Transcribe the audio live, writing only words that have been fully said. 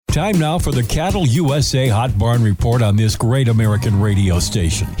Time now for the Cattle USA Hot Barn Report on this great American radio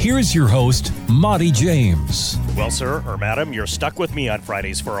station. Here's your host, Monte James. Well, sir or madam, you're stuck with me on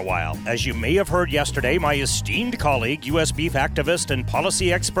Fridays for a while. As you may have heard yesterday, my esteemed colleague, U.S. beef activist and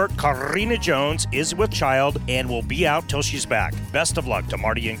policy expert Karina Jones is with child and will be out till she's back. Best of luck to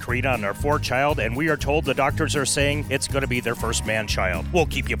Marty and Karina on their fourth child, and we are told the doctors are saying it's going to be their first man-child. We'll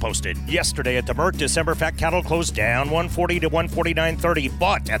keep you posted. Yesterday at the Merc, December fat cattle closed down 140 to 149.30,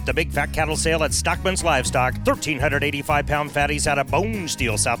 but at the big fat cattle sale at Stockman's Livestock, 1,385-pound fatties out of Bone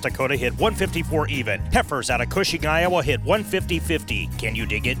Steel, South Dakota hit 154 even. Heifers out of Cushing, Iowa hit 150.50. Can you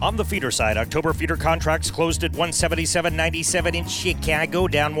dig it? On the feeder side, October feeder contracts closed at 177.97 in Chicago,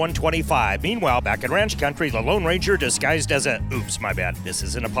 down 125. Meanwhile, back in ranch country, the Lone Ranger disguised as oops, my bad. This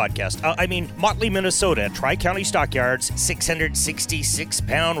isn't a podcast. Motley, Minnesota, Tri-County Stockyards,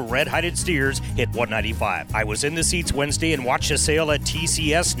 666-pound red-hided steers hit 195. I was in the seats Wednesday and watched a sale at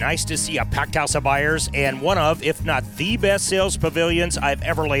TCS. Nice to see a packed house of buyers and one of, if not the best sales pavilions I've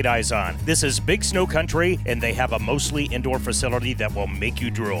ever laid eyes on. This is Big Snow Country, and they have a mostly indoor facility that will make you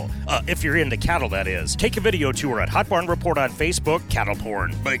drool. If you're into cattle, that is. Take a video tour at Hot Barn Report on Facebook. Cattle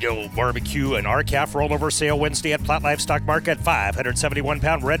porn, big old barbecue, and R-calf rollover sale Wednesday at Platt Livestock Market.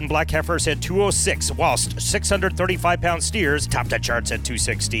 571-pound red and black heifers hit 206, whilst 635-pound steers topped the charts at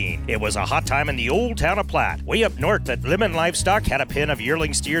 216. It was a hot time in the old town of Platt. Way up north at Lemon Livestock had a pen of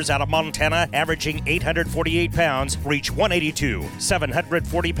yearling steers out of Montana, averaging 848 pounds, reach 182.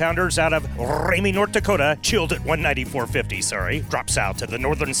 740-pounders out of Ramey, North Dakota, chilled at 194.50, Drops out to the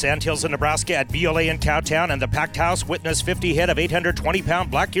northern sandhills of Nebraska at BLA in Cowtown, and the packed house witnessed 50 head of 820-pound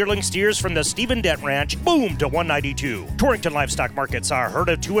black yearling steers from the Stephen Dent Ranch, boom to 192. Torrington Livestock Market saw a herd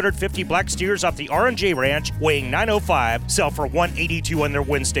of 250 black steers off the R&J Ranch, weighing 905, sell for 182 on their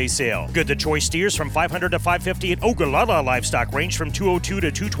Wednesday sale. Good to choice steers from 500 to 550 at Ogallala Livestock range from 202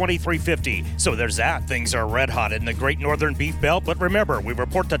 to 223.50. So there's that. Things are red hot in the Great Northern Beef Belt, but remember, we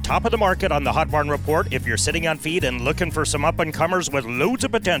report the top of the market on the Hot Barn Report. If you're sitting on feed and looking for some up-and-comers with loads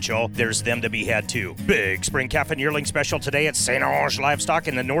of potential, there's them to be had too. Big spring calf and yearling special today at St. Ange Livestock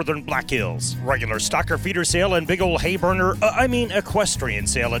in the northern Black Hills. Regular stocker feeder sale and big old hay burner, equestrian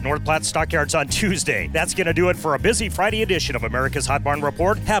sale at North Platte Stockyards on Tuesday. That's going to do it for a busy Friday edition of America's Hot Barn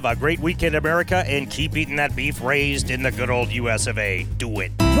Report. Have a great weekend, America, and keep eating that beef raised in the good old US of A. Do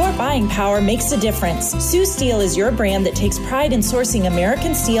it. Your buying power makes a difference. Sioux Steel is your brand that takes pride in sourcing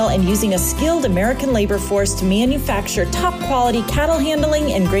American steel and using a skilled American labor force to manufacture top-quality cattle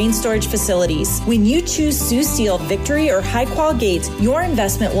handling and grain storage facilities. When you choose Sioux Steel Victory or High-Qual gates, your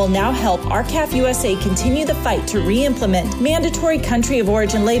investment will now help R-CALF USA continue the fight to re-implement mandatory country of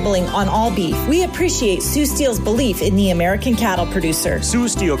origin labeling on all beef. We appreciate Sioux Steel's belief in the American cattle producer. Sioux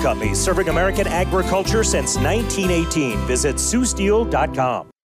Steel Company, serving American agriculture since 1918. Visit SiouxSteel.com.